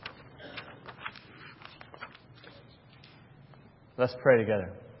Let's pray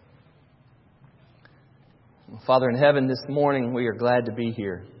together. Father in heaven, this morning we are glad to be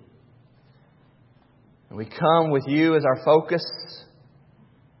here. And we come with you as our focus.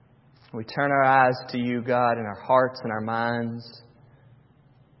 We turn our eyes to you, God, in our hearts and our minds.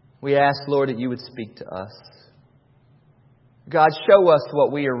 We ask, Lord, that you would speak to us. God, show us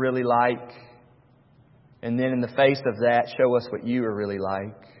what we are really like. And then in the face of that, show us what you are really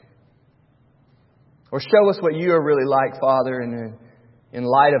like. Or show us what you are really like, Father, and in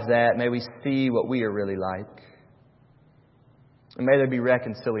light of that, may we see what we are really like. And may there be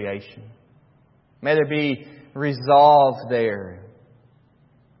reconciliation. May there be resolve there.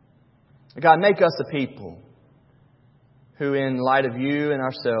 God, make us a people who, in light of you and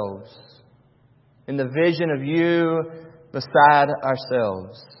ourselves, in the vision of you beside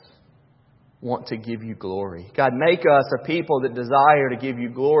ourselves, want to give you glory. God, make us a people that desire to give you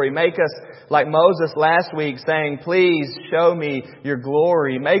glory. Make us like Moses last week saying, please show me your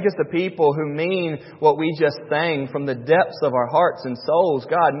glory. Make us a people who mean what we just sang from the depths of our hearts and souls.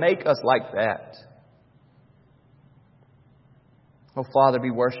 God, make us like that. Oh, Father,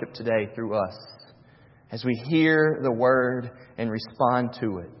 be worshiped today through us as we hear the word and respond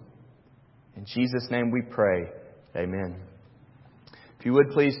to it. In Jesus' name we pray. Amen. If you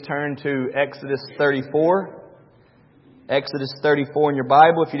would please turn to Exodus 34. Exodus 34 in your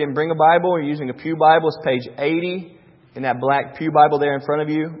Bible. If you didn't bring a Bible or you're using a pew Bible, it's page 80 in that black pew Bible there in front of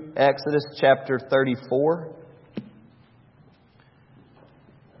you. Exodus chapter 34.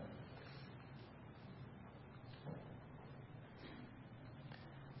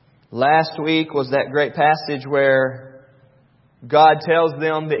 Last week was that great passage where God tells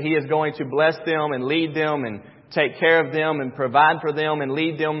them that He is going to bless them and lead them and take care of them and provide for them and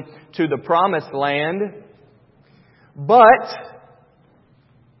lead them to the promised land. But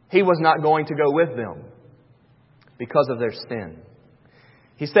He was not going to go with them because of their sin.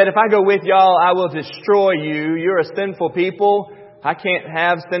 He said, if I go with y'all, I will destroy you. You're a sinful people. I can't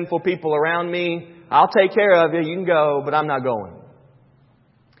have sinful people around me. I'll take care of you. You can go, but I'm not going.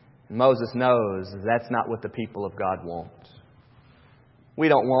 And Moses knows that's not what the people of God want. We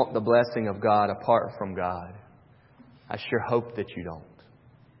don't want the blessing of God apart from God. I sure hope that you don't.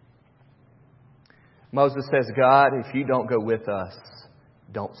 Moses says, God, if you don't go with us,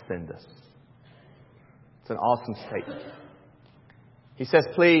 don't send us. It's an awesome statement. He says,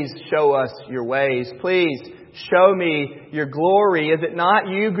 please show us your ways. Please show me your glory. Is it not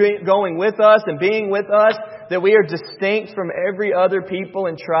you going with us and being with us that we are distinct from every other people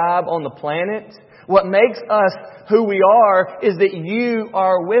and tribe on the planet? What makes us who we are is that you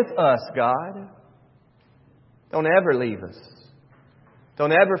are with us, God. Don't ever leave us.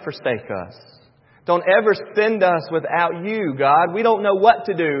 Don't ever forsake us. Don't ever send us without you, God. We don't know what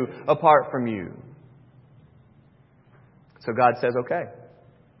to do apart from you. So God says, okay,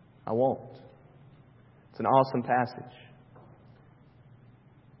 I won't. It's an awesome passage.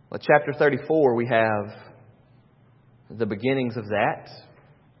 Well, chapter 34, we have the beginnings of that.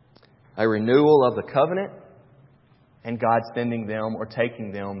 A renewal of the covenant and God sending them or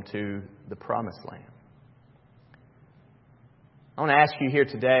taking them to the promised land. I want to ask you here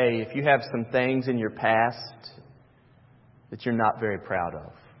today if you have some things in your past that you're not very proud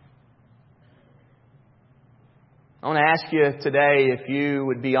of. I want to ask you today if you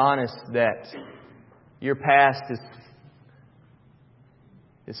would be honest that your past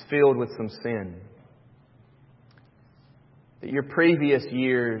is filled with some sin. That your previous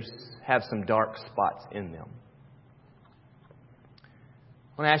years have some dark spots in them.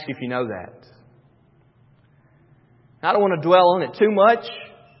 I want to ask you if you know that. I don't want to dwell on it too much,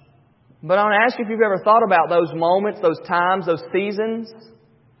 but I want to ask you if you've ever thought about those moments, those times, those seasons,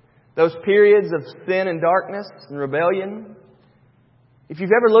 those periods of sin and darkness and rebellion. If you've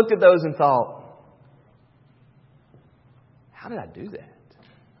ever looked at those and thought, how did I do that?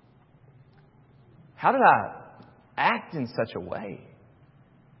 How did I act in such a way?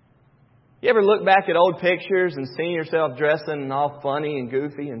 You ever look back at old pictures and seen yourself dressing all funny and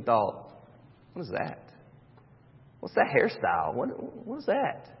goofy and thought, what is that? What's that hairstyle? What is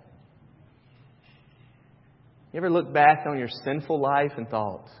that? You ever look back on your sinful life and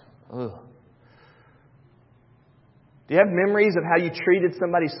thought, ugh. Do you have memories of how you treated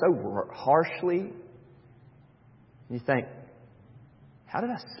somebody so harshly? And you think, how did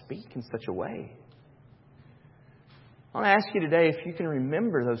I speak in such a way? I want to ask you today if you can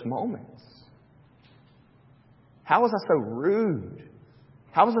remember those moments. How was I so rude?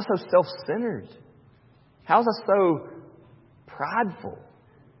 How was I so self-centered? How was I so prideful?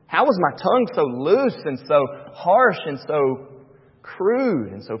 How was my tongue so loose and so harsh and so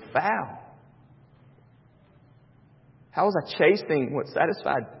crude and so foul? How was I chasing what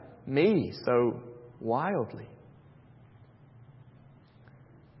satisfied me so wildly?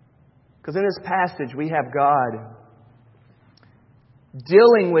 Because in this passage we have God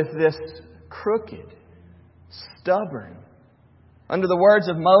dealing with this crooked, stubborn, under the words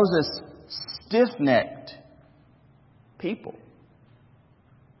of Moses, stiff-necked people.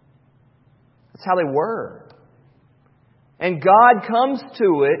 That's how they were. And God comes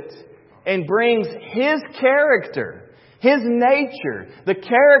to it and brings His character, His nature, the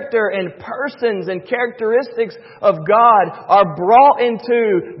character and persons and characteristics of God are brought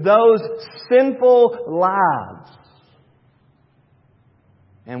into those sinful lives.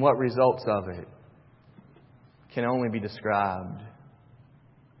 And what results of it can only be described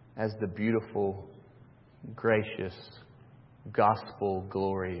as the beautiful, gracious, gospel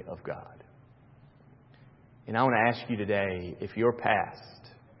glory of God. And I want to ask you today, if your past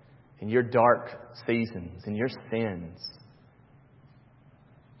and your dark seasons and your sins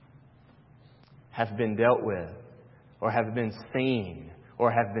have been dealt with, or have been seen,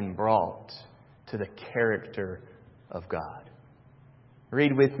 or have been brought to the character of God.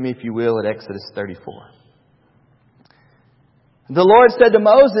 Read with me, if you will, at Exodus 34. The Lord said to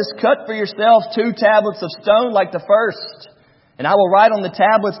Moses, "Cut for yourself 2 tablets of stone like the first, and I will write on the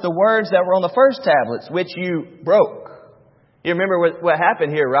tablets the words that were on the first tablets, which you broke." You remember what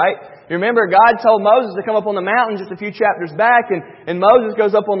happened here, right? You remember God told Moses to come up on the mountain just a few chapters back, and Moses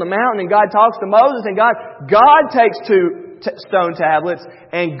goes up on the mountain, and God talks to Moses, and God takes 2 stone tablets,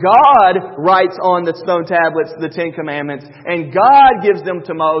 and God writes on the stone tablets the 10 Commandments, and God gives them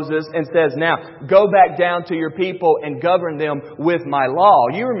to Moses and says, "Now, go back down to your people and govern them with my law."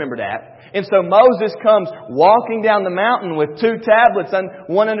 You remember that. And so Moses comes walking down the mountain with 2 tablets,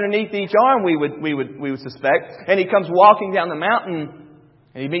 one underneath each arm, we would suspect. And he comes walking down the mountain,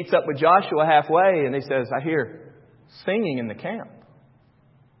 and he meets up with Joshua halfway, and he says, "I hear singing in the camp."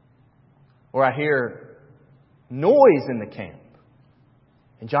 Or, "I hear noise in the camp."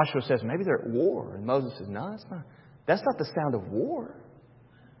 And Joshua says, "Maybe they're at war." And Moses says, "No, that's not the sound of war.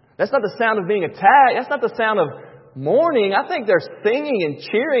 That's not the sound of being attacked. That's not the sound of mourning. I think they're singing and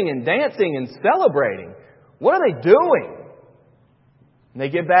cheering and dancing and celebrating. What are they doing?" And they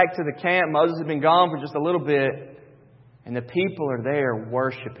get back to the camp. Moses has been gone for just a little bit. And the people are there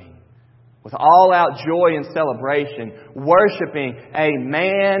worshiping with all-out joy and celebration, worshiping a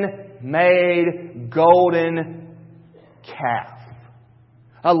man-made golden calf.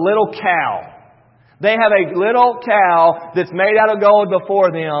 A little cow. They have a little cow that's made out of gold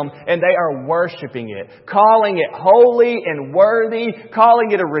before them, and they are worshiping it, calling it holy and worthy,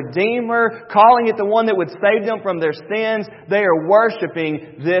 calling it a redeemer, calling it the one that would save them from their sins. They are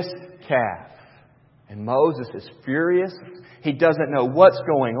worshiping this calf. And Moses is furious. He doesn't know what's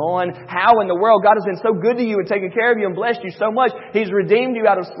going on. How in the world? God has been so good to you and taken care of you and blessed you so much. He's redeemed you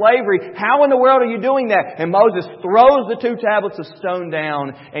out of slavery. How in the world are you doing that? And Moses throws the 2 tablets of stone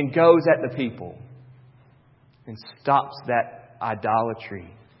down and goes at the people and stops that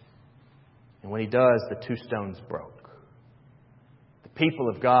idolatry. And when he does, the 2 stones broke. The people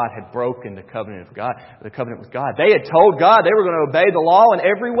of God had broken the covenant with God. They had told God they were going to obey the law in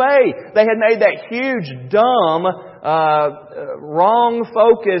every way. They had made that huge, dumb,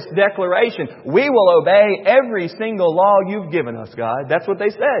 wrong-focused declaration. "We will obey every single law you've given us, God." That's what they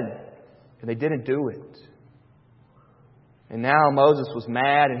said. And they didn't do it. And now Moses was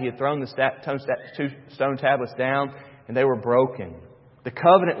mad, and he had thrown the 2 stone tablets down, and they were broken. The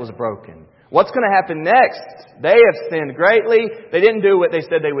covenant was broken. What's going to happen next? They have sinned greatly. They didn't do what they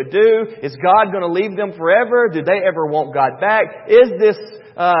said they would do. Is God going to leave them forever? Did they ever want God back? Is this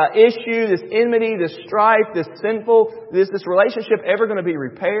issue, this enmity, this strife, this relationship ever going to be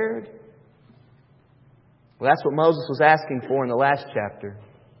repaired? Well, that's what Moses was asking for in the last chapter.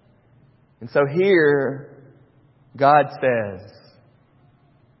 And so here, God says,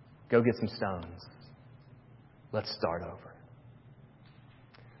 "Go get some stones. Let's start over."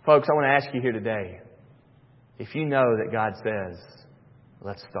 Folks, I want to ask you here today, if you know that God says,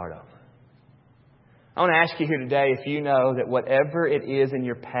 "Let's start over." I want to ask you here today, if you know that whatever it is in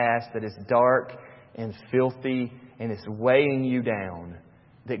your past that is dark and filthy and is weighing you down,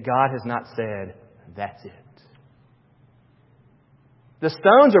 that God has not said, "That's it." The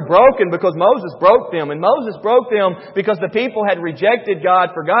stones are broken because Moses broke them. And Moses broke them because the people had rejected God,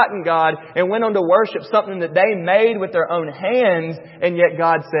 forgotten God, and went on to worship something that they made with their own hands. And yet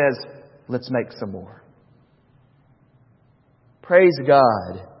God says, "Let's make some more." Praise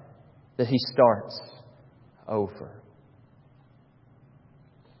God that He starts over.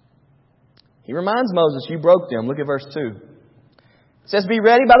 He reminds Moses, "You broke them." Look at verse 2. It says, "Be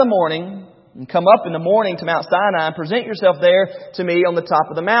ready by the morning, And come up in the morning to Mount Sinai and present yourself there to me on the top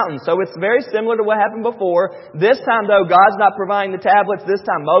of the mountain. So it's very similar to what happened before. This time, though, God's not providing the tablets. This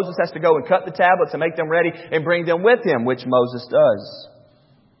time, Moses has to go and cut the tablets and make them ready and bring them with him, which Moses does.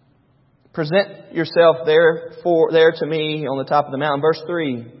 Present yourself there to me on the top of the mountain. Verse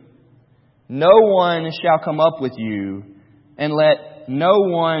 3. No one shall come up with you, and let no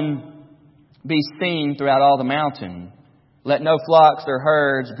one be seen throughout all the mountain. Let no flocks or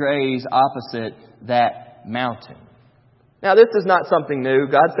herds graze opposite that mountain. Now, this is not something new.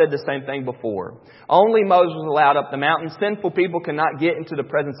 God said the same thing before. Only Moses was allowed up the mountain. Sinful people cannot get into the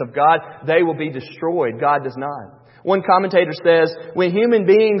presence of God. They will be destroyed. God does not. One commentator says, when human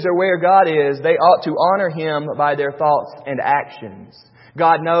beings are where God is, they ought to honor Him by their thoughts and actions.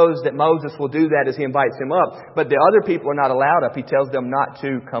 God knows that Moses will do that as He invites him up. But the other people are not allowed up. He tells them not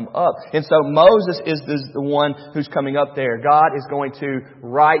to come up. And so Moses is the one who's coming up there. God is going to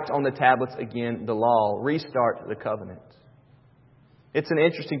write on the tablets again the law, restart the covenant. It's an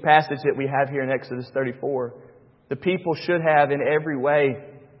interesting passage that we have here in Exodus 34. The people should have in every way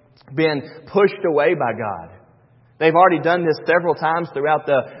been pushed away by God. They've already done this several times throughout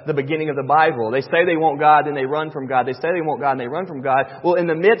the beginning of the Bible. They say they want God, then they run from God. They say they want God, and they run from God. Well, in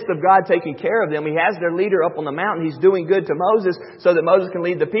the midst of God taking care of them, He has their leader up on the mountain. He's doing good to Moses so that Moses can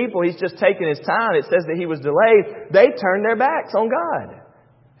lead the people. He's just taking his time. It says that he was delayed. They turn their backs on God.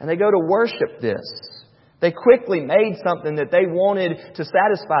 And they go to worship this. They quickly made something that they wanted to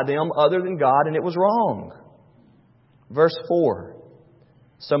satisfy them other than God, and it was wrong. Verse 4.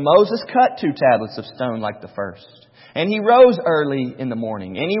 So Moses cut 2 tablets of stone like the first. And he rose early in the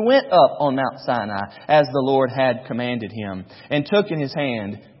morning, and he went up on Mount Sinai, as the Lord had commanded him, and took in his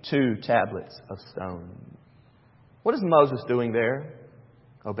hand 2 tablets of stone. What is Moses doing there?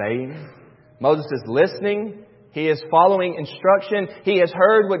 Obeying. Moses is listening. He is following instruction. He has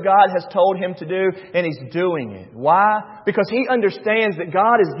heard what God has told him to do, and he's doing it. Why? Because he understands that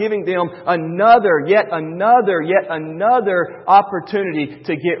God is giving them yet another opportunity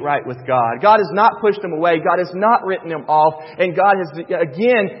to get right with God. God has not pushed them away. God has not written them off. And God is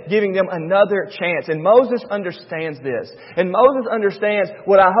again giving them another chance. And Moses understands this. And Moses understands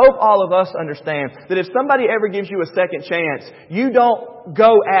what I hope all of us understand. That if somebody ever gives you a second chance, you don't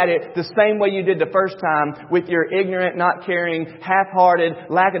go at it the same way you did the first time with your ignorant, not caring, half-hearted,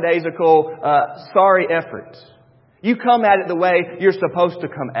 lackadaisical, sorry effort. You come at it the way you're supposed to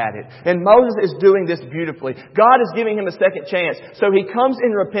come at it. And Moses is doing this beautifully. God is giving him a second chance. So he comes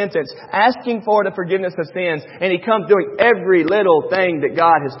in repentance, asking for the forgiveness of sins, and he comes doing every little thing that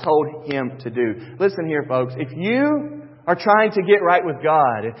God has told him to do. Listen here, folks. If you are trying to get right with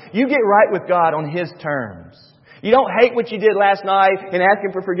God, you get right with God on His terms. You don't hate what you did last night and ask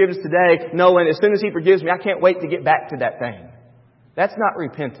Him for forgiveness today, knowing as soon as He forgives me, I can't wait to get back to that thing. That's not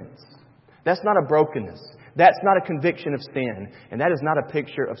repentance. That's not a brokenness. That's not a conviction of sin. And that is not a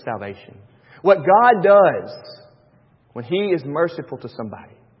picture of salvation. What God does when He is merciful to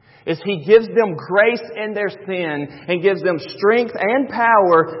somebody is He gives them grace in their sin and gives them strength and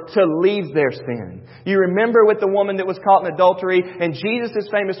power to leave their sin. You remember with the woman that was caught in adultery and Jesus'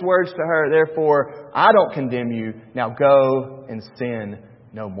 famous words to her, therefore, I don't condemn you. Now go and sin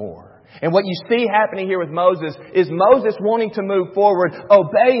no more. And what you see happening here with Moses is Moses wanting to move forward,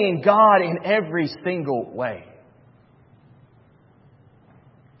 obeying God in every single way.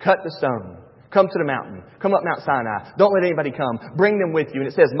 Cut the stone. Come to the mountain. Come up Mount Sinai. Don't let anybody come. Bring them with you. And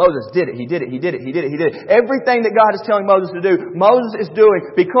it says Moses did it. He did it. He did it. He did it. He did it. Everything that God is telling Moses to do, Moses is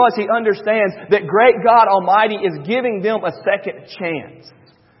doing because he understands that great God Almighty is giving them a second chance.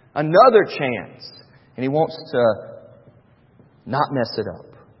 Another chance. And He wants to not mess it up.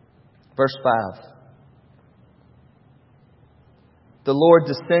 Verse 5. The Lord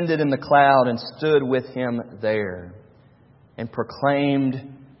descended in the cloud and stood with him there and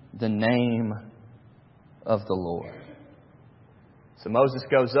proclaimed the name of the Lord. So Moses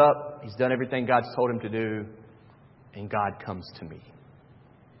goes up. He's done everything God's told him to do. And God comes to me.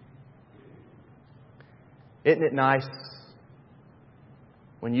 Isn't it nice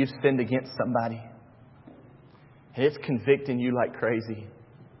when you've sinned against somebody and it's convicting you like crazy?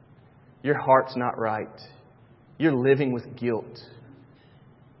 Your heart's not right. You're living with guilt.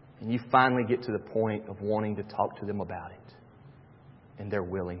 And you finally get to the point of wanting to talk to them about it. And they're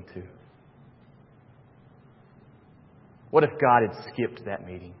willing to. What if God had skipped that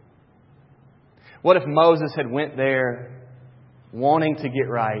meeting? What if Moses had went there wanting to get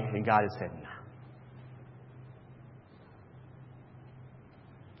right and God had said, no.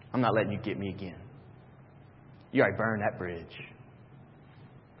 I'm not letting you get me again. You already burned that bridge.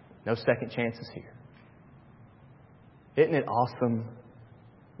 No second chances here. Isn't it awesome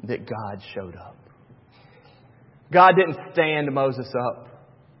that God showed up. God didn't stand Moses up.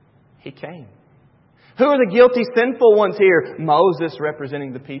 He came. Who are the guilty, sinful ones here? Moses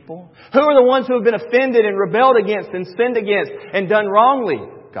representing the people. Who are the ones who have been offended and rebelled against and sinned against and done wrongly?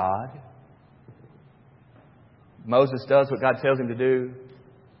 God. Moses does what God tells him to do,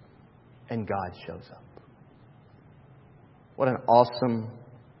 and God shows up. What an awesome,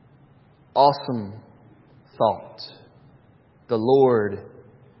 awesome thought. The Lord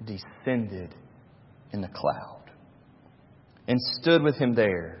descended in the cloud and stood with him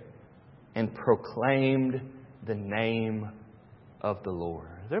there and proclaimed the name of the Lord.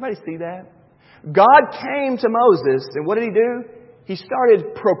 Does everybody see that? God came to Moses, and what did He do? He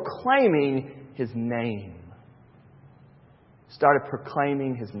started proclaiming His name. Started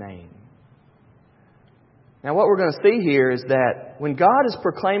proclaiming His name. Now what we're going to see here is that when God is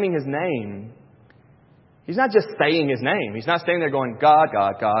proclaiming His name, He's not just saying His name. He's not standing there going, God,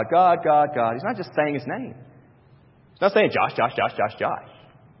 God, God, God, God, God. He's not just saying His name. He's not saying Josh, Josh, Josh, Josh, Josh.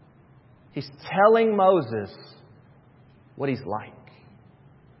 He's telling Moses what He's like.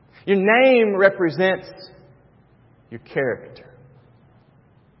 Your name represents your character.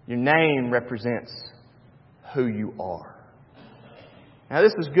 Your name represents who you are. Now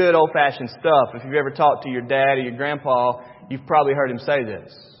this is good old-fashioned stuff. If you've ever talked to your dad or your grandpa, you've probably heard him say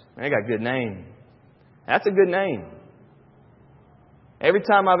this. They got a good name. That's a good name. Every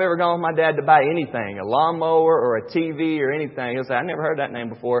time I've ever gone with my dad to buy anything, a lawnmower or a TV or anything, he'll say, I never heard that name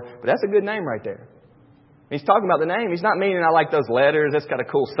before, but that's a good name right there. He's talking about the name. He's not meaning I like those letters. That's got a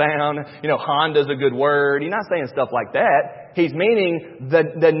cool sound. Honda's a good word. He's not saying stuff like that. He's meaning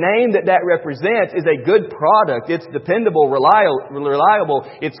the name that represents is a good product. It's dependable, reliable.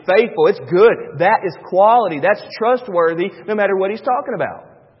 It's faithful. It's good. That is quality. That's trustworthy no matter what he's talking about.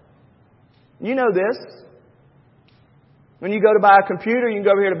 You know this. When you go to buy a computer, you can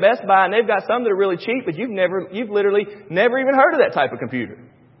go over here to Best Buy and they've got some that are really cheap, but you've literally never even heard of that type of computer.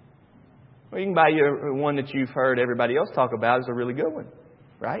 Well, you can buy you one that you've heard everybody else talk about is a really good one.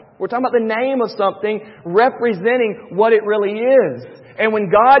 Right? We're talking about the name of something representing what it really is. And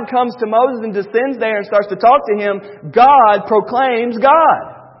when God comes to Moses and descends there and starts to talk to him, God proclaims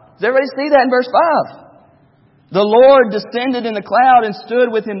God. Does everybody see that in verse 5? The Lord descended in the cloud and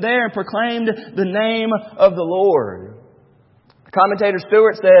stood with him there and proclaimed the name of the Lord. Commentator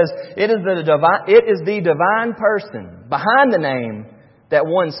Stewart says, it is the divine person behind the name that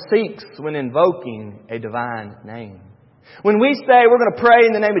one seeks when invoking a divine name. When we say we're going to pray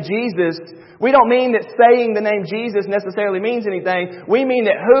in the name of Jesus, we don't mean that saying the name Jesus necessarily means anything. We mean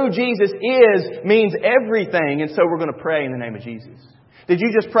that who Jesus is means everything, and so we're going to pray in the name of Jesus. Did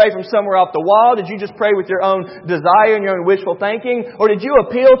you just pray from somewhere off the wall? Did you just pray with your own desire and your own wishful thinking? Or did you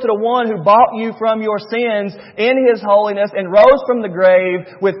appeal to the one who bought you from your sins in His holiness and rose from the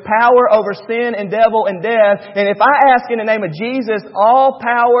grave with power over sin and devil and death? And if I ask in the name of Jesus, all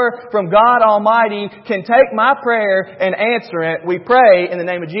power from God Almighty can take my prayer and answer it. We pray in the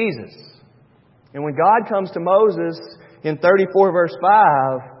name of Jesus. And when God comes to Moses in 34 verse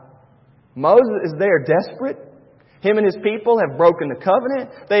 5, Moses is there desperate. Him and his people have broken the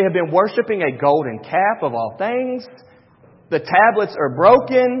covenant. They have been worshiping a golden calf of all things. The tablets are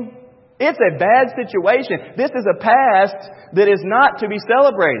broken. It's a bad situation. This is a past that is not to be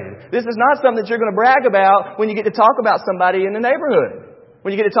celebrated. This is not something that you're going to brag about when you get to talk about somebody in the neighborhood.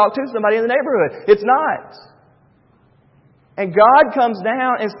 When you get to talk to somebody in the neighborhood. It's not. And God comes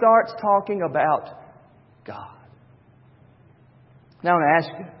down and starts talking about God. Now I want to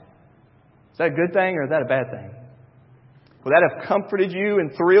ask you, is that a good thing or is that a bad thing? Would that have comforted you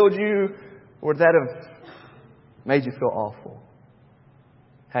and thrilled you? Or would that have made you feel awful?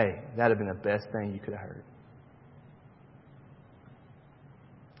 Hey, that would have been the best thing you could have heard.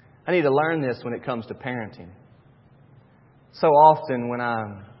 I need to learn this when it comes to parenting. So often when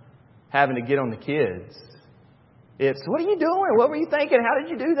I'm having to get on the kids, it's, what are you doing? What were you thinking? How did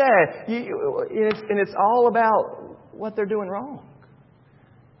you do that? And it's all about what they're doing wrong.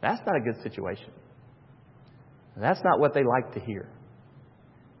 That's not a good situation. That's not what they like to hear.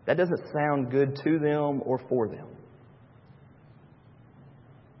 That doesn't sound good to them or for them.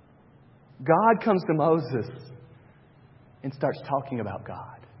 God comes to Moses and starts talking about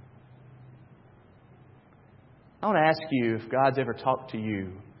God. I want to ask you if God's ever talked to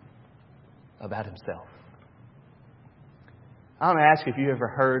you about Himself. I want to ask you if you ever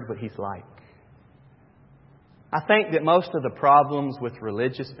heard what He's like. I think that most of the problems with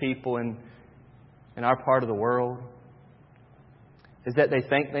religious people in our part of the world is that they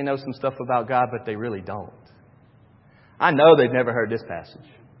think they know some stuff about God, but they really don't. I know they've never heard this passage.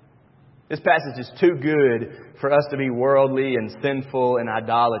 This passage is too good for us to be worldly and sinful and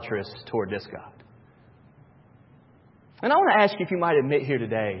idolatrous toward this God. And I want to ask you if you might admit here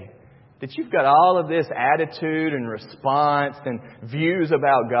today that you've got all of this attitude and response and views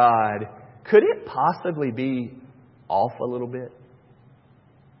about God. Could it possibly be off a little bit?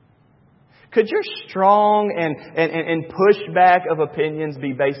 Could your strong and pushback of opinions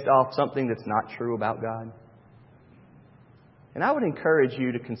be based off something that's not true about God? And I would encourage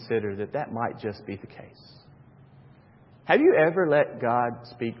you to consider that that might just be the case. Have you ever let God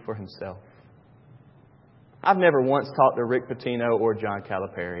speak for Himself? I've never once talked to Rick Pitino or John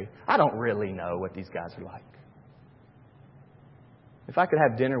Calipari. I don't really know what these guys are like. If I could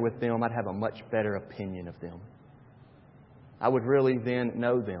have dinner with them, I'd have a much better opinion of them. I would really then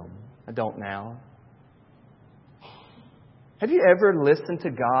know them. I don't now. Have you ever listened to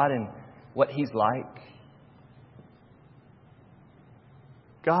God and what He's like?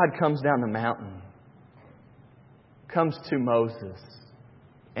 God comes down the mountain, comes to Moses,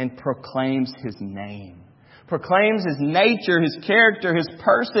 and proclaims His name. Proclaims His nature, His character, His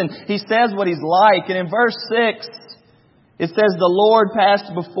person. He says what He's like. And in verse 6, it says, the Lord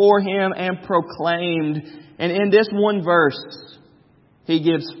passed before him and proclaimed. And in this one verse, He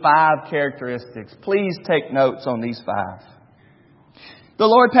gives 5 characteristics. Please take notes on these 5. The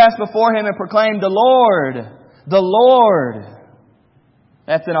Lord passed before him and proclaimed, the Lord, the Lord.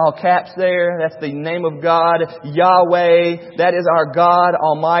 That's in all caps there. That's the name of God, Yahweh. That is our God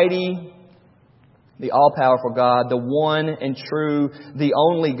Almighty. The all-powerful God, the one and true, the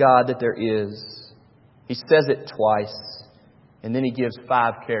only God that there is. He says it twice. And then He gives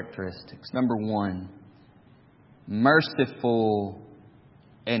 5 characteristics. Number 1, merciful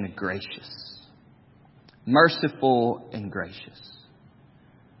and gracious. Merciful and gracious.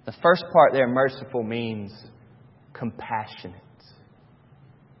 The first part there, merciful, means compassionate.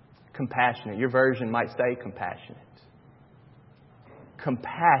 Compassionate. Your version might say compassionate.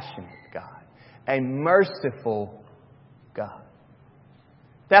 Compassionate God. A merciful God.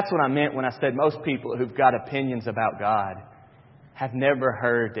 That's what I meant when I said most people who've got opinions about God have never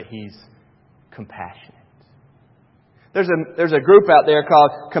heard that He's compassionate. There's a group out there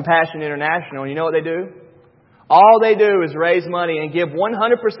called Compassion International. And you know what they do? All they do is raise money and give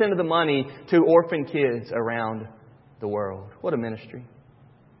 100% of the money to orphan kids around the world. What a ministry.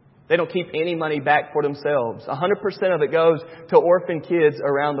 They don't keep any money back for themselves. 100% of it goes to orphan kids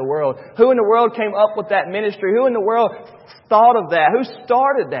around the world. Who in the world came up with that ministry? Who in the world thought of that? Who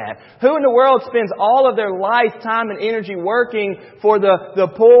started that? Who in the world spends all of their life, time, and energy working for the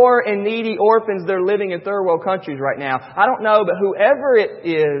poor and needy orphans that are living in third world countries right now? I don't know, but whoever it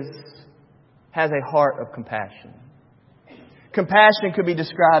is has a heart of compassion. Compassion could be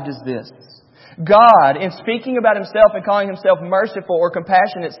described as this. God, in speaking about Himself and calling Himself merciful or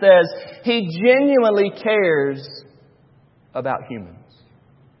compassionate, says He genuinely cares about humans.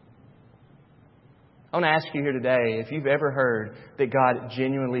 I want to ask you here today if you've ever heard that God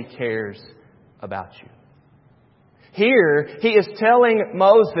genuinely cares about you. Here, He is telling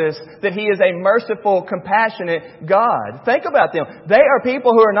Moses that He is a merciful, compassionate God. Think about them. They are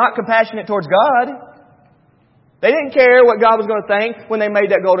people who are not compassionate towards God. They didn't care what God was going to think when they made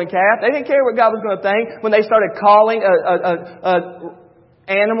that golden calf. They didn't care what God was going to think when they started calling an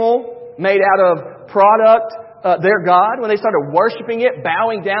animal made out of product their God. When they started worshiping it,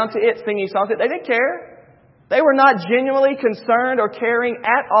 bowing down to it, singing songs. They didn't care. They were not genuinely concerned or caring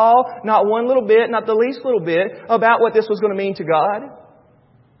at all, not one little bit, not the least little bit, about what this was going to mean to God.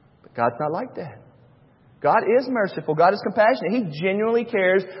 But God's not like that. God is merciful. God is compassionate. He genuinely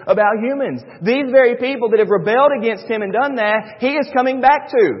cares about humans. These very people that have rebelled against Him and done that, He is coming back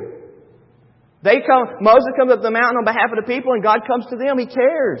to. Moses comes up the mountain on behalf of the people and God comes to them. He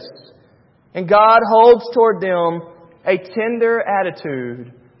cares. And God holds toward them a tender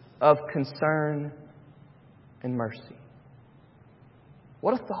attitude of concern and mercy.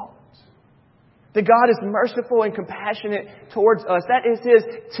 What a thought. That God is merciful and compassionate towards us. That is His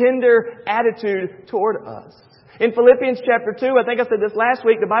tender attitude toward us. In Philippians chapter 2, I think I said this last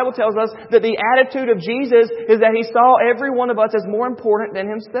week, the Bible tells us that the attitude of Jesus is that He saw every one of us as more important than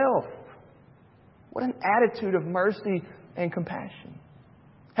Himself. What an attitude of mercy and compassion.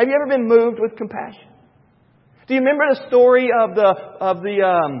 Have you ever been moved with compassion? Do you remember the story of the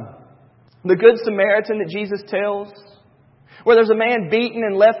Good Samaritan that Jesus tells? Where there's a man beaten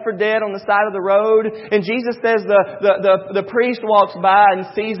and left for dead on the side of the road. And Jesus says the priest walks by and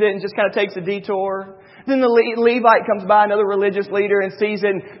sees it and just kind of takes a detour. Then the Levite comes by, another religious leader, and sees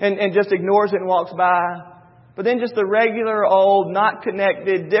it and just ignores it and walks by. But then just the regular old, not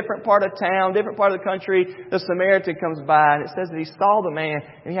connected, different part of town, different part of the country, the Samaritan comes by and it says that he saw the man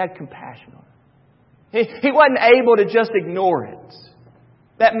and he had compassion on him. He wasn't able to just ignore it.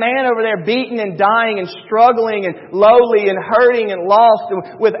 That man over there beaten and dying and struggling and lowly and hurting and lost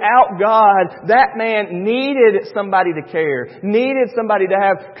and without God, that man needed somebody to care, needed somebody to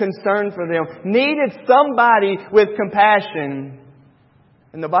have concern for them, needed somebody with compassion.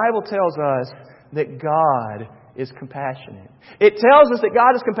 And the Bible tells us that God is compassionate. It tells us that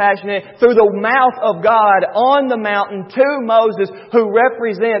God is compassionate through the mouth of God on the mountain to Moses, who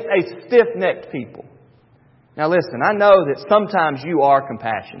represents a stiff-necked people. Now listen, I know that sometimes you are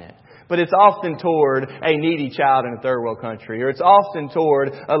compassionate, but it's often toward a needy child in a third world country, or it's often toward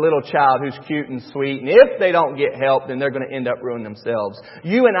a little child who's cute and sweet, and if they don't get help, then they're going to end up ruining themselves.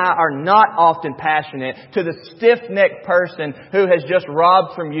 You and I are not often passionate to the stiff-necked person who has just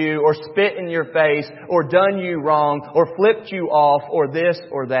robbed from you, or spit in your face, or done you wrong, or flipped you off, or this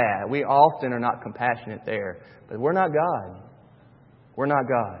or that. We often are not compassionate there. But we're not God. We're not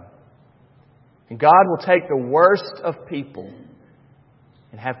God. And God will take the worst of people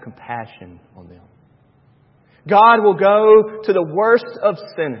and have compassion on them. God will go to the worst of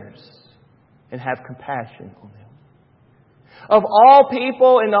sinners and have compassion on them. Of all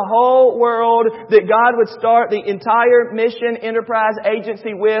people in the whole world that God would start the entire mission enterprise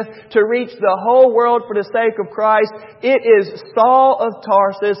agency with to reach the whole world for the sake of Christ, it is Saul of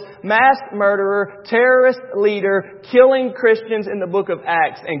Tarsus, mass murderer, terrorist leader, killing Christians in the book of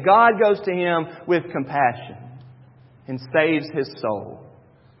Acts. And God goes to him with compassion and saves his soul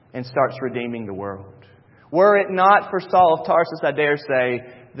and starts redeeming the world. Were it not for Saul of Tarsus, I dare say,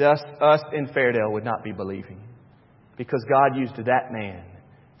 thus us in Fairdale would not be believing. Because God used that man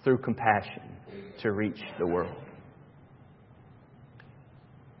through compassion to reach the world.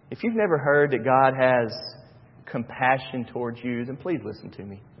 If you've never heard that God has compassion towards you, then please listen to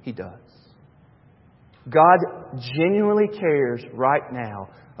me. He does. God genuinely cares right now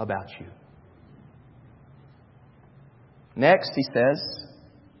about you. Next, he says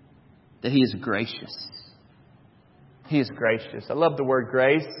that He is gracious. He is gracious. I love the word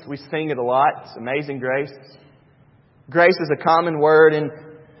grace. We sing it a lot. It's amazing grace. Grace is a common word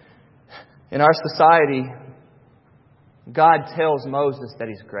in our society. God tells Moses that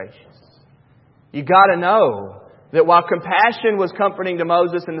He's gracious. You got to know that while compassion was comforting to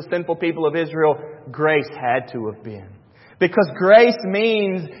Moses and the sinful people of Israel, grace had to have been. Because grace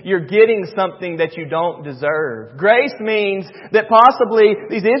means you're getting something that you don't deserve. Grace means that possibly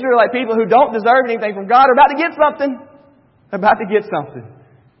these Israelite people who don't deserve anything from God are about to get something. They're about to get something.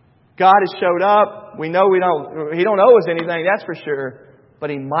 God has showed up. We know He don't owe us anything, that's for sure.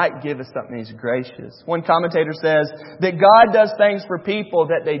 But He might give us something. He's gracious. One commentator says that God does things for people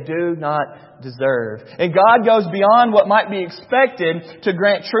that they do not deserve. And God goes beyond what might be expected to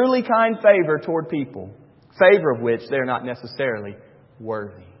grant truly kind favor toward people. Favor of which they're not necessarily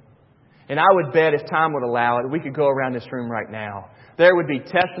worthy. And I would bet, if time would allow it, we could go around this room right now. There would be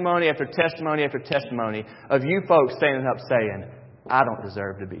testimony after testimony after testimony of you folks standing up saying, I don't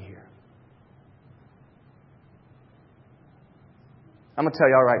deserve to be here. I'm going to tell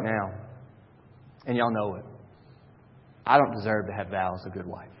y'all right now, and y'all know it, I don't deserve to have Val as a good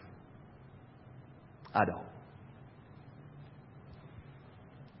wife. I don't.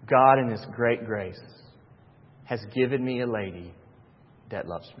 God in His great grace has given me a lady that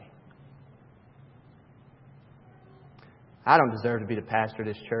loves me. I don't deserve to be the pastor of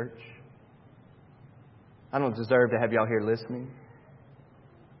this church. I don't deserve to have y'all here listening.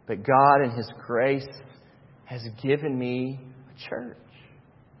 But God in His grace has given me a church.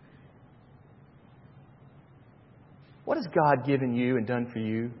 What has God given you and done for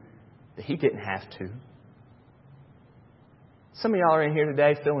you that He didn't have to? Some of y'all are in here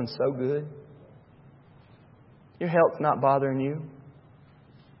today feeling so good. Your health's not bothering you.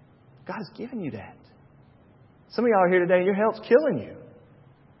 God has given you that. Some of y'all are here today and your health's killing you.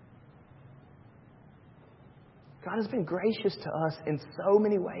 God has been gracious to us in so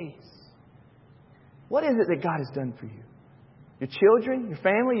many ways. What is it that God has done for you? Your children, your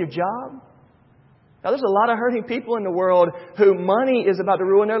family, your job? Now, there's a lot of hurting people in the world who money is about to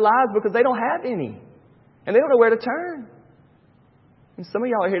ruin their lives because they don't have any. And they don't know where to turn. And some of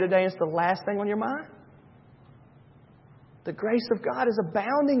y'all are here today and it's the last thing on your mind. The grace of God is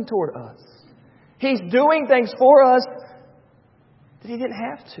abounding toward us. He's doing things for us that He didn't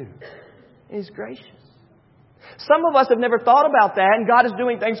have to. He's gracious. Some of us have never thought about that, and God is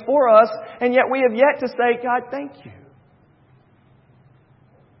doing things for us, and yet we have yet to say, God, thank you.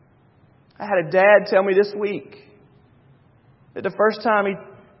 I had a dad tell me this week that the first time he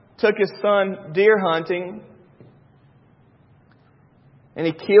took his son deer hunting, And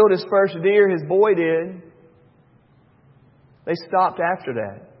he killed his first deer, his boy did. They stopped after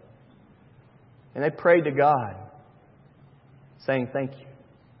that. And they prayed to God, saying, thank you.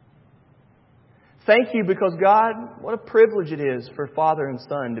 Thank you because God, what a privilege it is for father and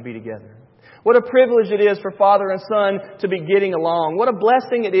son to be together. What a privilege it is for father and son to be getting along. What a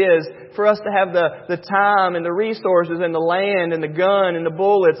blessing it is for us to have the time and the resources and the land and the gun and the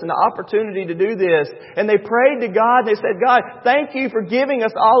bullets and the opportunity to do this. And they prayed to God. They said, God, thank you for giving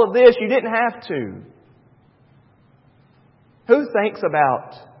us all of this. You didn't have to. Who thinks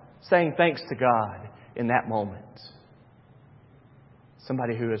about saying thanks to God in that moment?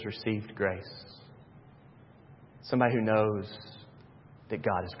 Somebody who has received grace. Somebody who knows that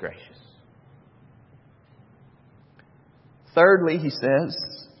God is gracious. Thirdly, he says,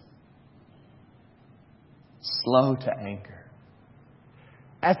 slow to anger.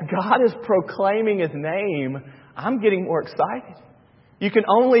 As God is proclaiming His name, I'm getting more excited. You can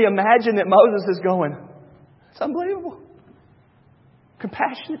only imagine that Moses is going, it's unbelievable.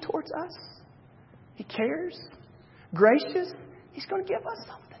 Compassionate towards us. He cares. Gracious. He's going to give us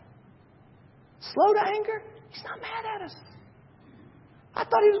something. Slow to anger. He's not mad at us. I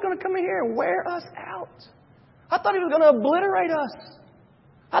thought He was going to come in here and wear us out. I thought He was going to obliterate us.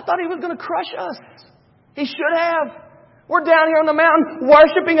 I thought He was going to crush us. He should have. We're down here on the mountain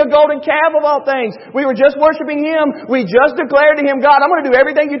worshiping a golden calf of all things. We were just worshiping Him. We just declared to Him, God, I'm going to do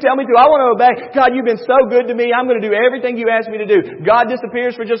everything You tell me to. I want to obey. God, You've been so good to me. I'm going to do everything You asked me to do. God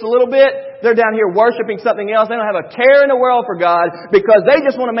disappears for just a little bit. They're down here worshiping something else. They don't have a care in the world for God because they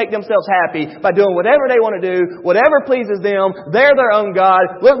just want to make themselves happy by doing whatever they want to do, whatever pleases them. They're their own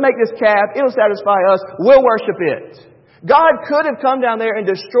God. Let's make this calf. It'll satisfy us. We'll worship it. God could have come down there and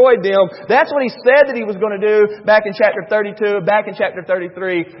destroyed them. That's what He said that He was going to do back in chapter 32, back in chapter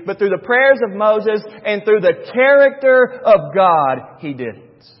 33. But through the prayers of Moses and through the character of God, He did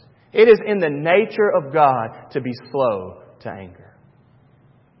it. It is in the nature of God to be slow to anger.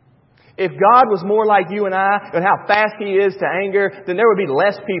 If God was more like you and I and how fast He is to anger, then there would be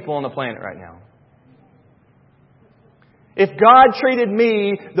less people on the planet right now. If God treated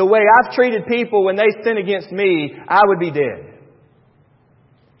me the way I've treated people when they sin against me, I would be dead.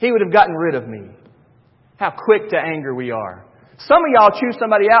 He would have gotten rid of me. How quick to anger we are. Some of y'all choose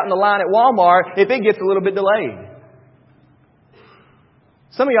somebody out in the line at Walmart if it gets a little bit delayed.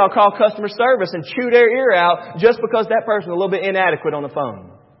 Some of y'all call customer service and chew their ear out just because that person's a little bit inadequate on the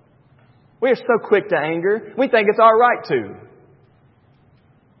phone. We are so quick to anger. We think it's our right to.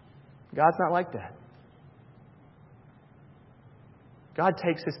 God's not like that. God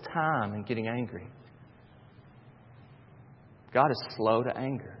takes His time in getting angry. God is slow to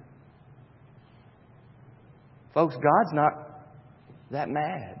anger. Folks, God's not that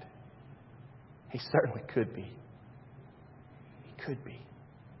mad. He certainly could be. He could be.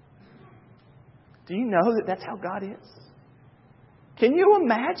 Do you know that that's how God is? Can you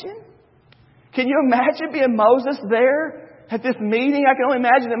imagine? Can you imagine being Moses there at this meeting? I can only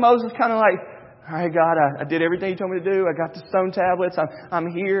imagine that Moses kind of like, all right, God, I did everything You told me to do. I got the stone tablets. I'm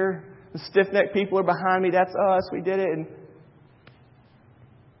here. The stiff-necked people are behind me. That's us. We did it. And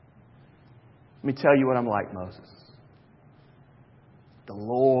let me tell you what I'm like, Moses. The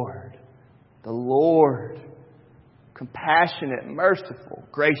Lord, compassionate, merciful,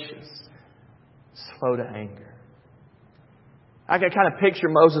 gracious, slow to anger. I can kind of picture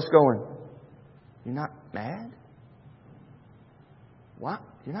Moses going, you're not mad? What?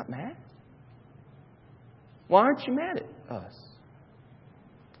 You're not mad? Why aren't you mad at us?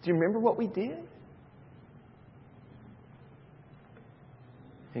 Do you remember what we did?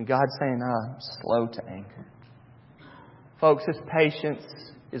 And God's saying, I'm slow to anger. Folks, His patience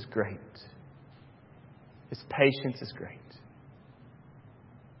is great. His patience is great.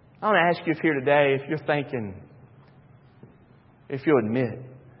 I want to ask you if here today, if you're thinking, if you'll admit,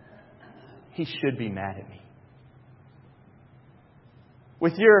 He should be mad at me.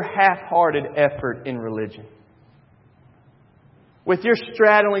 With your half-hearted effort in religion. With your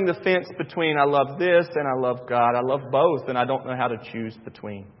straddling the fence between I love this and I love God. I love both and I don't know how to choose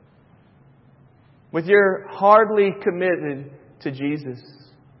between. With your hardly committed to Jesus.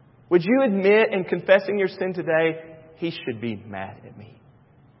 Would you admit in confessing your sin today, He should be mad at me?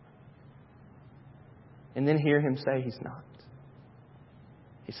 And then hear Him say He's not.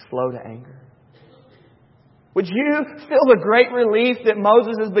 He's slow to anger. Would you feel the great relief that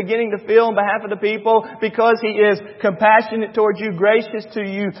Moses is beginning to feel on behalf of the people because he is compassionate toward you, gracious to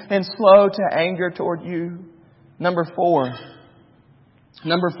you, and slow to anger toward you? Number four,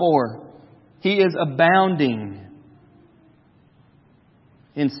 He is abounding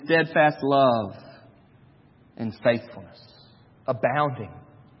in steadfast love and faithfulness. Abounding.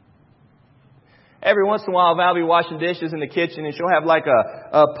 Every once in a while, Val will be washing dishes in the kitchen, and she'll have like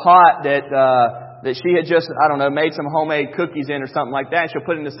a pot that she had just, made some homemade cookies in or something like that. And she'll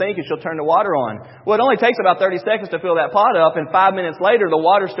put it in the sink and she'll turn the water on. Well, it only takes about 30 seconds to fill that pot up, and 5 minutes later, the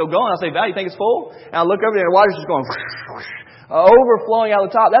water's still going. I'll say, Val, you think it's full? And I'll look over there, and the water's just going overflowing out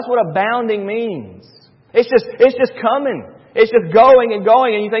the top. That's what abounding means. It's just coming. It's just going and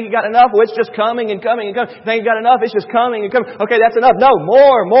going, and you think you got enough? Well, it's just coming and coming and coming. You think you got enough? It's just coming and coming. Okay, that's enough. No,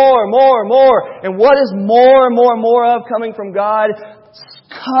 more. And what is more of coming from God?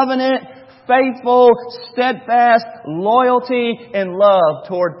 Covenant, faithful, steadfast loyalty and love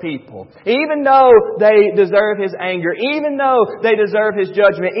toward people. Even though they deserve His anger, even though they deserve His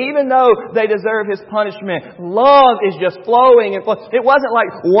judgment, even though they deserve His punishment, love is just flowing and flowing. It wasn't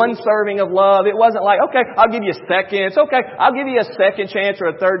like one serving of love. It wasn't like, okay, I'll give you a second. It's okay, I'll give you a second chance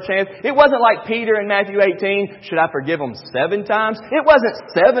or a third chance. It wasn't like Peter in Matthew 18. Should I forgive them 7 times? It wasn't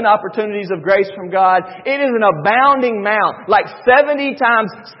 7 opportunities of grace from God. It is an abounding amount. Like 70 times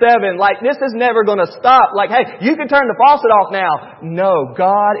 7. Like this is never going to stop. Like, hey, you can turn the faucet off now. No,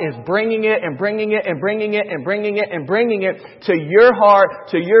 God is bringing it and bringing it and bringing it and bringing it and bringing it to your heart,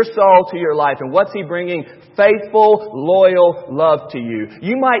 to your soul, to your life. And what's He bringing? Faithful, loyal love to you.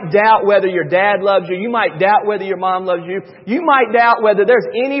 You might doubt whether your dad loves you. You might doubt whether your mom loves you. You might doubt whether there's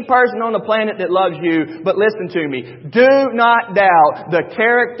any person on the planet that loves you. But listen to me. Do not doubt the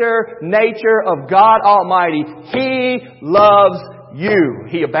character, nature of God Almighty. He loves you.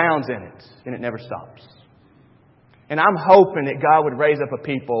 He abounds in it. And it never stops. And I'm hoping that God would raise up a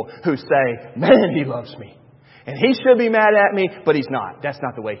people who say, man, He loves me. And He should be mad at me, but He's not. That's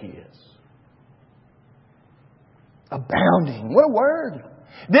not the way He is. Abounding. What a word.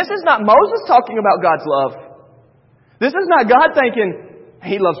 This is not Moses talking about God's love. This is not God thinking,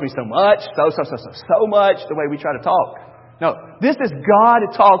 He loves me so much, so much, the way we try to talk. No, this is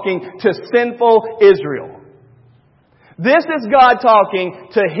God talking to sinful Israel. This is God talking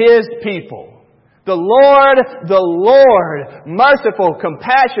to His people. The Lord, merciful,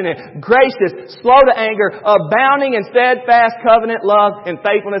 compassionate, gracious, slow to anger, abounding in steadfast covenant love and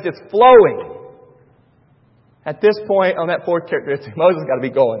faithfulness. It's flowing. At this point, on that 4th characteristic, Moses got to be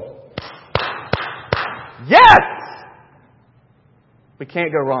going, yes! We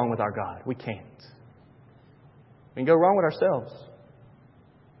can't go wrong with our God. We can't. We can go wrong with ourselves.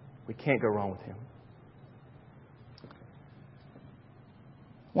 We can't go wrong with Him.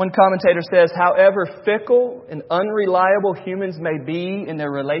 One commentator says, however fickle and unreliable humans may be in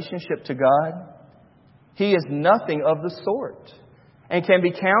their relationship to God, He is nothing of the sort and can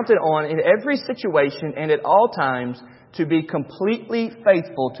be counted on in every situation and at all times to be completely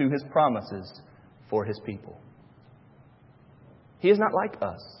faithful to His promises for His people. He is not like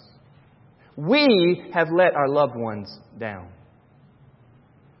us. We have let our loved ones down.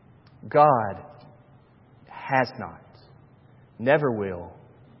 God has not, never will,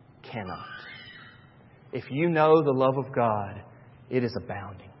 cannot. If you know the love of God, it is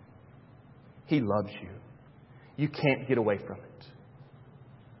abounding. He loves you. You can't get away from it.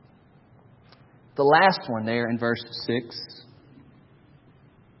 The last one there in verse 6.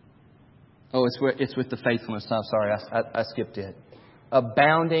 Oh, it's with the faithfulness. I'm sorry, I skipped it.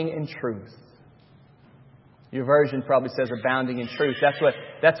 Abounding in truth. Your version probably says abounding in truth.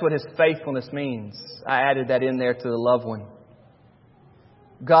 That's what His faithfulness means. I added that in there to the loved one.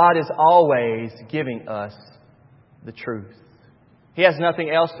 God is always giving us the truth. He has nothing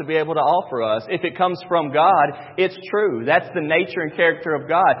else to be able to offer us. If it comes from God, it's true. That's the nature and character of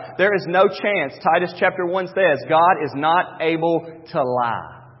God. There is no chance. Titus chapter 1 says, God is not able to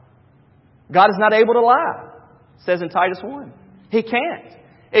lie. God is not able to lie. It says in Titus 1. He can't.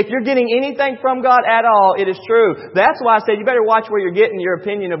 If you're getting anything from God at all, it is true. That's why I said you better watch where you're getting your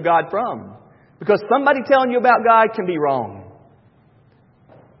opinion of God from. Because somebody telling you about God can be wrong.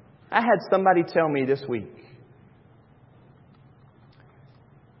 I had somebody tell me this week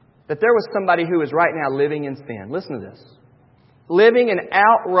that there was somebody who is right now living in sin. Listen to this. Living in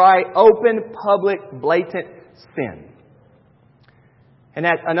outright, open, public, blatant sin. And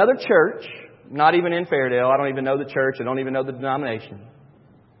at another church, not even in Fairdale, I don't even know the church, I don't even know the denomination.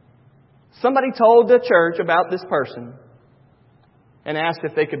 Somebody told the church about this person and asked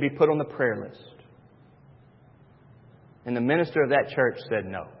if they could be put on the prayer list. And the minister of that church said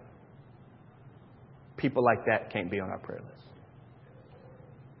no. People like that can't be on our prayer list.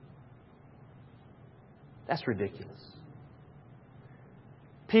 That's ridiculous.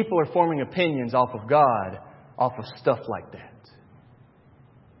 People are forming opinions off of God, off of stuff like that.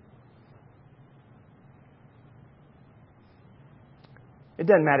 It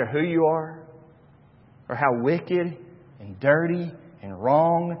doesn't matter who you are or how wicked and and dirty and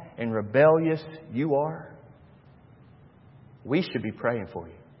wrong and rebellious you are, we should be praying for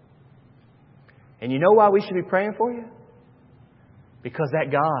you. And you know why we should be praying for you? Because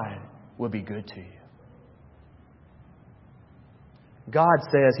that God will be good to you. God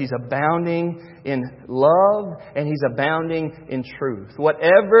says He's abounding in love and He's abounding in truth.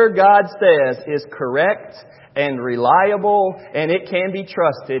 Whatever God says is correct and reliable, and it can be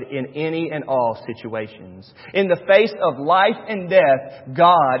trusted in any and all situations. In the face of life and death,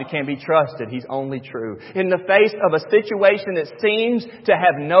 God can be trusted. He's only true. In the face of a situation that seems to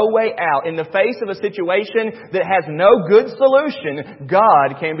have no way out, in the face of a situation that has no good solution,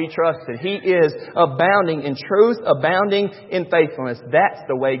 God can be trusted. He is abounding in truth, abounding in faithfulness. That's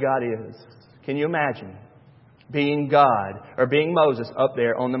the way God is. Can you imagine being God or being Moses up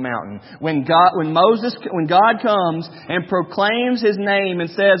there on the mountain? When God comes and proclaims His name and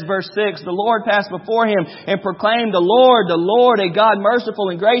says, verse 6, the Lord passed before Him and proclaimed, the Lord, a God merciful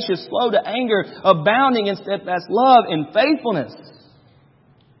and gracious, slow to anger, abounding in steadfast love and faithfulness.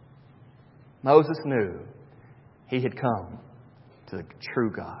 Moses knew he had come to the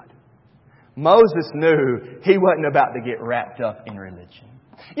true God. Moses knew he wasn't about to get wrapped up in religion.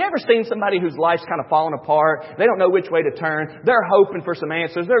 You ever seen somebody whose life's kind of falling apart? They don't know which way to turn. They're hoping for some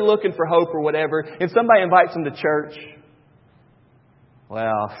answers. They're looking for hope or whatever. And somebody invites them to church.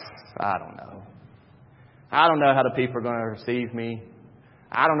 Well, I don't know. I don't know how the people are going to receive me.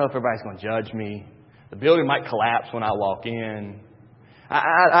 I don't know if everybody's going to judge me. The building might collapse when I walk in.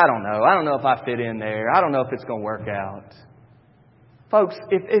 I don't know. I don't know if I fit in there. I don't know if it's going to work out. Folks,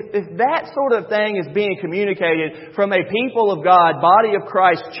 if that sort of thing is being communicated from a people of God, body of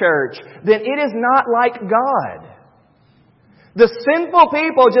Christ church, then it is not like God. The sinful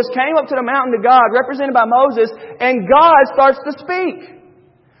people just came up to the mountain to God, represented by Moses, and God starts to speak.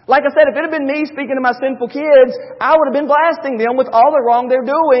 Like I said, if it had been me speaking to my sinful kids, I would have been blasting them with all the wrong they're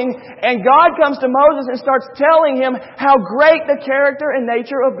doing. And God comes to Moses and starts telling him how great the character and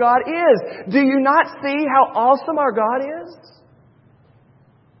nature of God is. Do you not see how awesome our God is?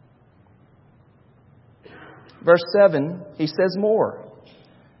 Verse 7, he says more.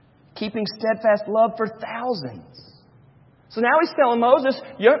 Keeping steadfast love for thousands. So now he's telling Moses,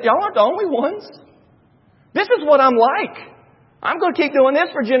 y'all aren't the only ones. This is what I'm like. I'm going to keep doing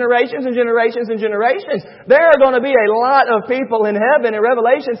this for generations and generations and generations. There are going to be a lot of people in heaven. And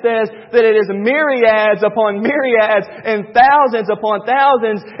Revelation says that it is myriads upon myriads and thousands upon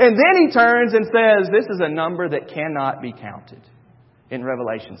thousands. And then he turns and says, this is a number that cannot be counted in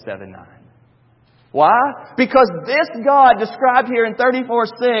Revelation 7:9. Why? Because this God described here in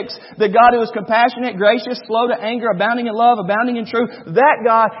 34:6, the God who is compassionate, gracious, slow to anger, abounding in love, abounding in truth, that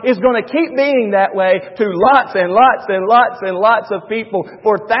God is going to keep being that way to lots and lots and lots and lots of people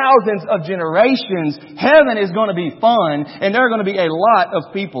for thousands of generations. Heaven is going to be fun, and there are going to be a lot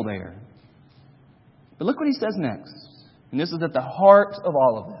of people there. But look what he says next. And this is at the heart of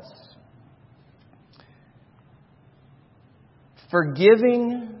all of this.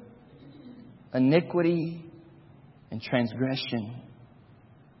 Forgiving iniquity and transgression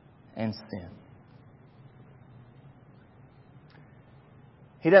and sin.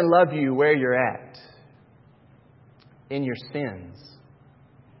 He doesn't love you where you're at in your sins.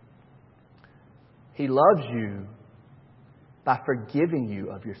 He loves you by forgiving you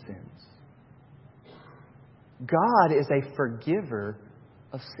of your sins. God is a forgiver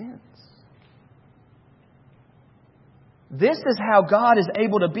of sins. This is how God is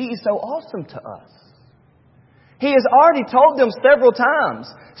able to be so awesome to us. He has already told them several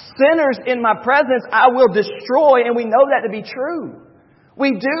times, sinners in my presence I will destroy, and we know that to be true.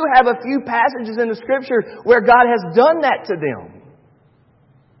 We do have a few passages in the Scripture where God has done that to them.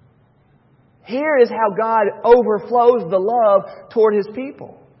 Here is how God overflows the love toward His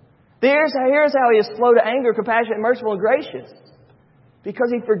people. Here's how He is slow to anger, compassionate, merciful, and gracious.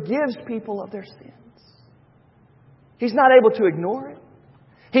 Because He forgives people of their sins. He's not able to ignore it.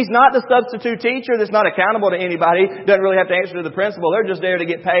 He's not the substitute teacher that's not accountable to anybody, doesn't really have to answer to the principal. They're just there to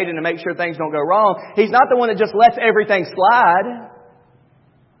get paid and to make sure things don't go wrong. He's not the one that just lets everything slide.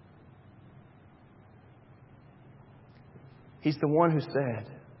 He's the one who said,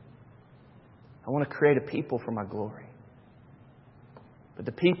 I want to create a people for my glory. But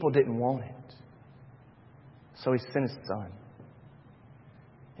the people didn't want it. So He sent His Son.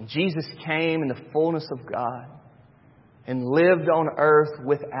 And Jesus came in the fullness of God and lived on earth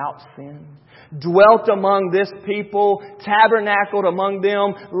without sin, dwelt among this people, tabernacled among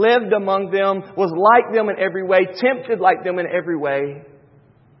them, lived among them, was like them in every way, tempted like them in every way.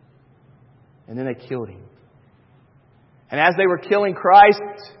 And then they killed Him. And as they were killing Christ,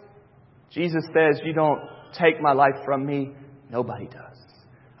 Jesus says, you don't take my life from me? Nobody does.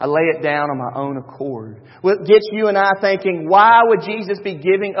 I lay it down on my own accord. What gets you and I thinking, why would Jesus be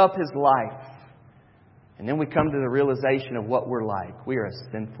giving up His life? And then we come to the realization of what we're like. We are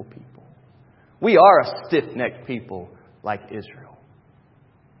a sinful people. We are a stiff-necked people like Israel.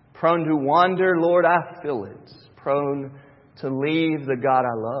 Prone to wander, Lord, I feel it. Prone to leave the God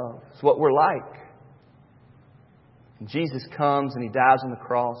I love. It's what we're like. And Jesus comes and He dies on the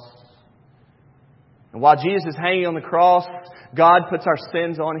cross. And while Jesus is hanging on the cross, God puts our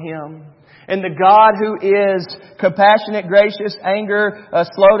sins on Him. And the God who is compassionate, gracious,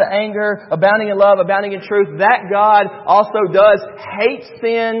 slow to anger, abounding in love, abounding in truth, that God also does hate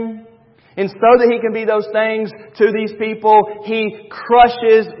sin. And so that He can be those things to these people, He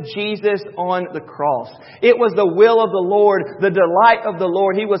crushes Jesus on the cross. It was the will of the Lord, the delight of the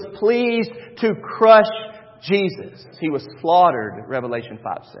Lord. He was pleased to crush Jesus. He was slaughtered, Revelation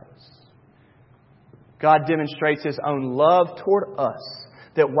 5 says. God demonstrates His own love toward us,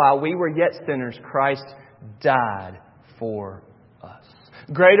 that while we were yet sinners, Christ died for us.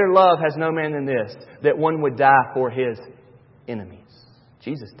 Greater love has no man than this, that one would die for his enemies.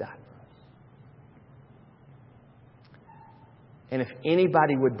 Jesus died for us. And if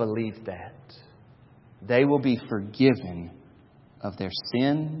anybody would believe that, they will be forgiven of their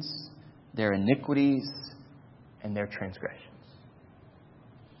sins, their iniquities, and their transgressions.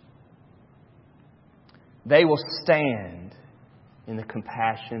 They will stand in the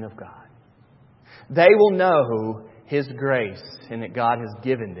compassion of God. They will know His grace and that God has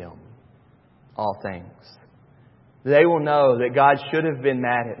given them all things. They will know that God should have been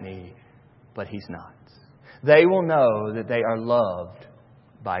mad at me, but He's not. They will know that they are loved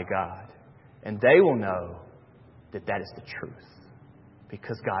by God. And they will know that that is the truth,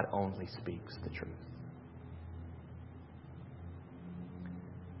 because God only speaks the truth.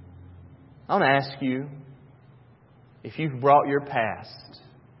 I want to ask you, if you've brought your past,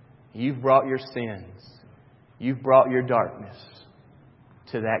 you've brought your sins, you've brought your darkness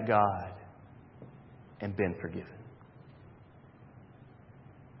to that God and been forgiven.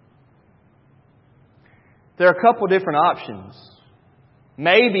 There are a couple different options.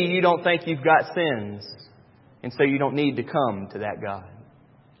 Maybe you don't think you've got sins, and so you don't need to come to that God.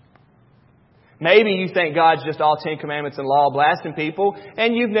 Maybe you think God's just all 10 commandments and law blasting people,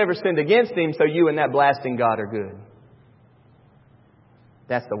 and you've never sinned against Him, so you and that blasting God are good.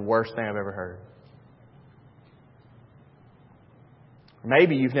 That's the worst thing I've ever heard.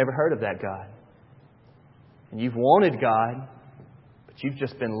 Maybe you've never heard of that God. And you've wanted God, but you've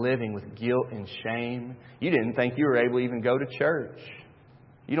just been living with guilt and shame. You didn't think you were able to even go to church.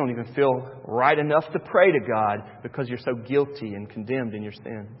 You don't even feel right enough to pray to God because you're so guilty and condemned in your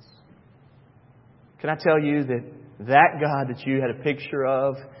sins. Can I tell you that that God that you had a picture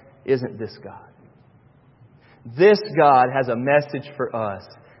of isn't this God? This God has a message for us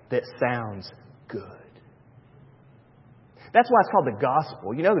that sounds good. That's why it's called the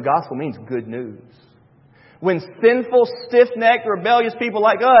gospel. You know, the gospel means good news. When sinful, stiff-necked, rebellious people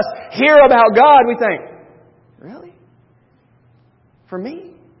like us hear about God, we think, really? For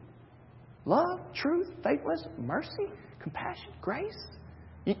me? Love, truth, faithfulness, mercy, compassion, grace?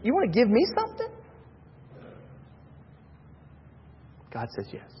 You want to give me something? God says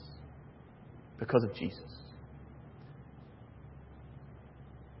yes. Because of Jesus.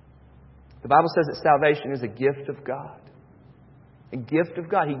 The Bible says that salvation is a gift of God. A gift of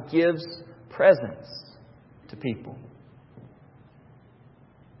God. He gives presents to people.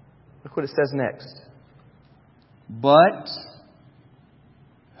 Look what it says next. But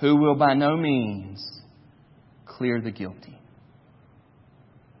who will by no means clear the guilty,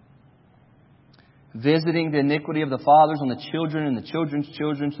 visiting the iniquity of the fathers on the children and the children's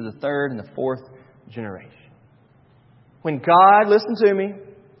children to the third and the fourth generation. When God, listen to me,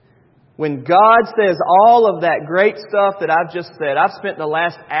 when God says all of that great stuff that I've just said, I've spent the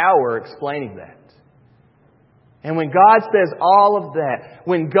last hour explaining that. And when God says all of that,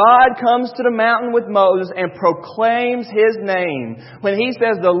 when God comes to the mountain with Moses and proclaims His name, when He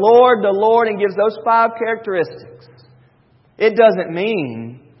says the Lord, and gives those 5 characteristics, it doesn't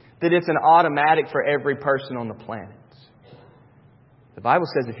mean that it's an automatic for every person on the planet. The Bible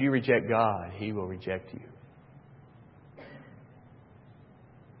says if you reject God, He will reject you.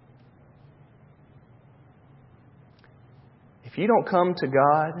 If you don't come to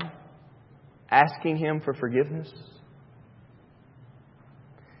God asking Him for forgiveness,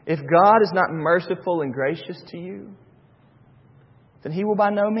 if God is not merciful and gracious to you, then He will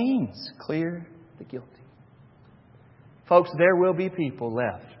by no means clear the guilty. Folks, there will be people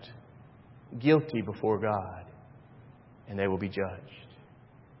left guilty before God, and they will be judged.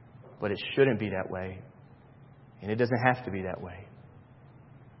 But it shouldn't be that way. And it doesn't have to be that way.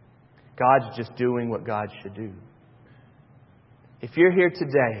 God's just doing what God should do. If you're here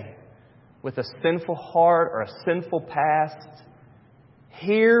today with a sinful heart or a sinful past,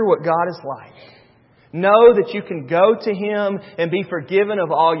 hear what God is like. Know that you can go to Him and be forgiven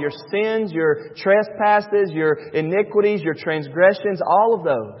of all your sins, your trespasses, your iniquities, your transgressions, all of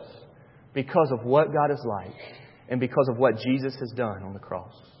those, because of what God is like and because of what Jesus has done on the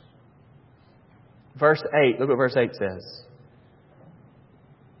cross. Verse 8, look what verse 8 says.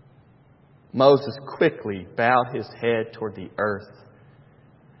 Moses quickly bowed his head toward the earth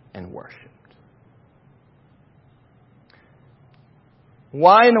and worshipped.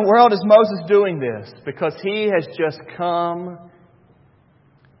 Why in the world is Moses doing this? Because he has just come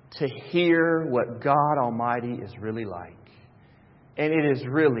to hear what God Almighty is really like. And it is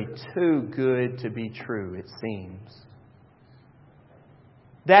really too good to be true, it seems.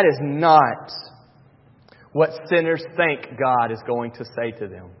 That is not what sinners think God is going to say to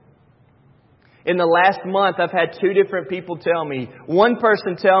them. In the last month, I've had 2 different people tell me. One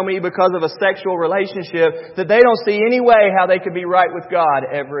person tell me because of a sexual relationship that they don't see any way how they could be right with God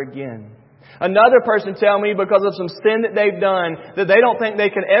ever again. Another person tell me because of some sin that they've done that they don't think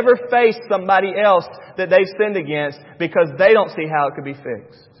they can ever face somebody else that they've sinned against because they don't see how it could be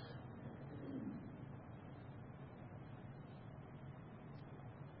fixed.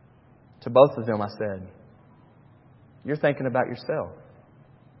 To both of them I said, you're thinking about yourself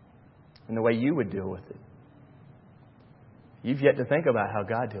and the way you would deal with it. You've yet to think about how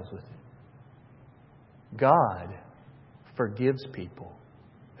God deals with it. God forgives people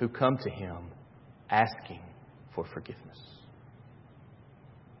who come to Him asking for forgiveness.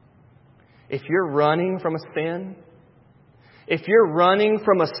 If you're running from a sin, if you're running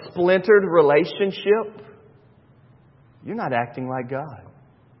from a splintered relationship, you're not acting like God.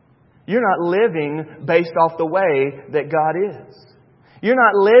 You're not living based off the way that God is. You're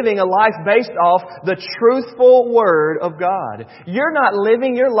not living a life based off the truthful Word of God. You're not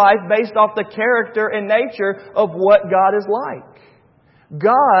living your life based off the character and nature of what God is like.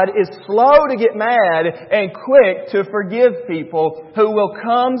 God is slow to get mad and quick to forgive people who will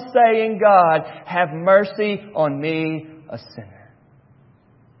come saying, God, have mercy on me, a sinner.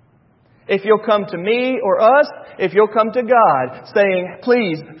 If you'll come to me or us, if you'll come to God saying,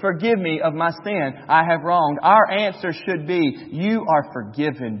 please forgive me of my sin, I have wronged, our answer should be, you are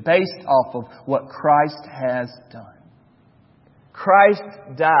forgiven based off of what Christ has done. Christ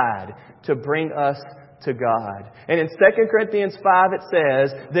died to bring us to God. And in 2 Corinthians 5 it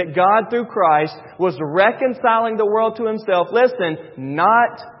says that God through Christ was reconciling the world to Himself. Listen,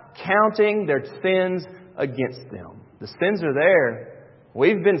 not counting their sins against them. The sins are there.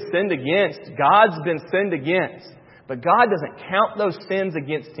 We've been sinned against. God's been sinned against. But God doesn't count those sins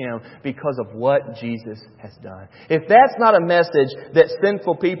against Him because of what Jesus has done. If that's not a message that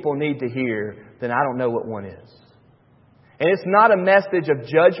sinful people need to hear, then I don't know what one is. And it's not a message of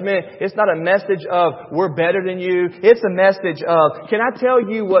judgment. It's not a message of we're better than you. It's a message of, can I tell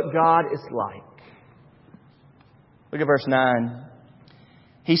you what God is like? Look at verse 9.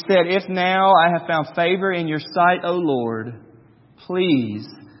 He said, if now I have found favor in your sight, O Lord, please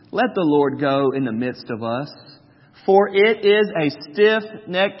let the Lord go in the midst of us. For it is a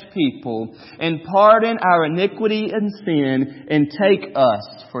stiff-necked people, and pardon our iniquity and sin, and take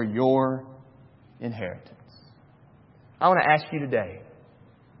us for your inheritance. I want to ask you today,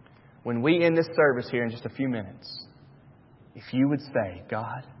 when we end this service here in just a few minutes, if you would say,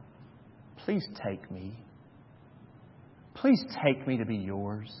 God, please take me. Please take me to be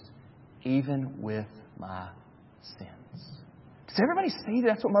yours, even with my sins. Does everybody see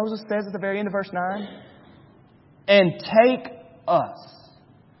that's what Moses says at the very end of verse 9? And take us,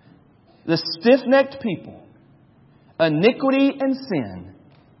 the stiff-necked people, iniquity and sin,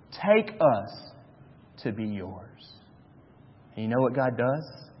 take us to be yours. And you know what God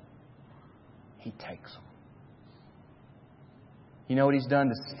does? He takes them. You know what He's done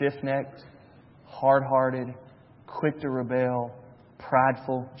to stiff-necked, hard-hearted, quick to rebel,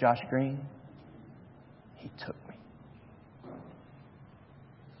 prideful Josh Green? He took me.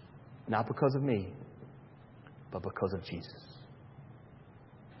 Not because of me, but because of Jesus.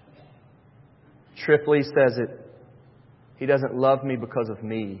 Tripoli says it. He doesn't love me because of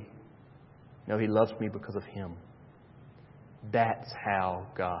me. No, He loves me because of Him. That's how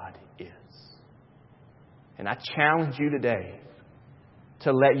God is. And I challenge you today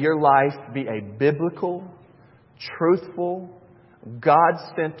to let your life be a biblical, truthful,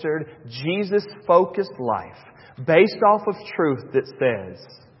 God-centered, Jesus-focused life based off of truth that says,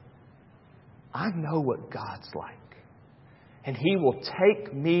 I know what God's like. And He will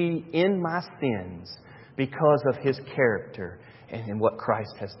take me in my sins because of His character and in what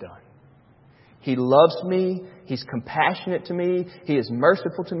Christ has done. He loves me. He's compassionate to me. He is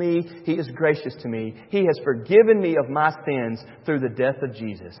merciful to me. He is gracious to me. He has forgiven me of my sins through the death of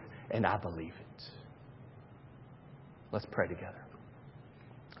Jesus, and I believe it. Let's pray together.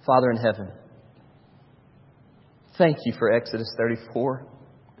 Father in heaven, thank You for Exodus 34.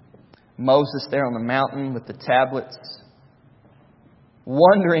 Moses there on the mountain with the tablets,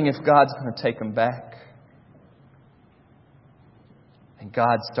 wondering if God's going to take them back. And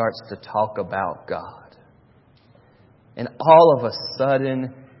God starts to talk about God. And all of a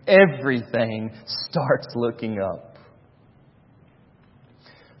sudden, everything starts looking up.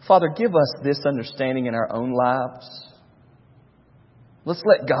 Father, give us this understanding in our own lives. Let's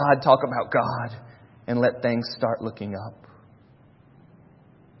let God talk about God and let things start looking up.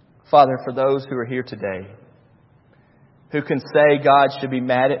 Father, for those who are here today, who can say God should be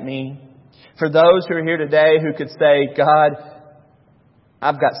mad at me, for those who are here today who could say, God,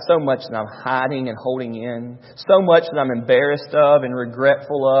 I've got so much that I'm hiding and holding in, so much that I'm embarrassed of and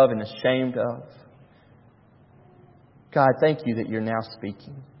regretful of and ashamed of. God, thank You that You're now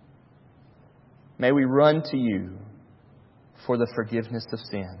speaking. May we run to You for the forgiveness of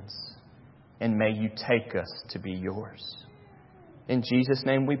sins, and may You take us to be Yours. In Jesus'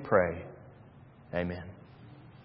 name we pray. Amen.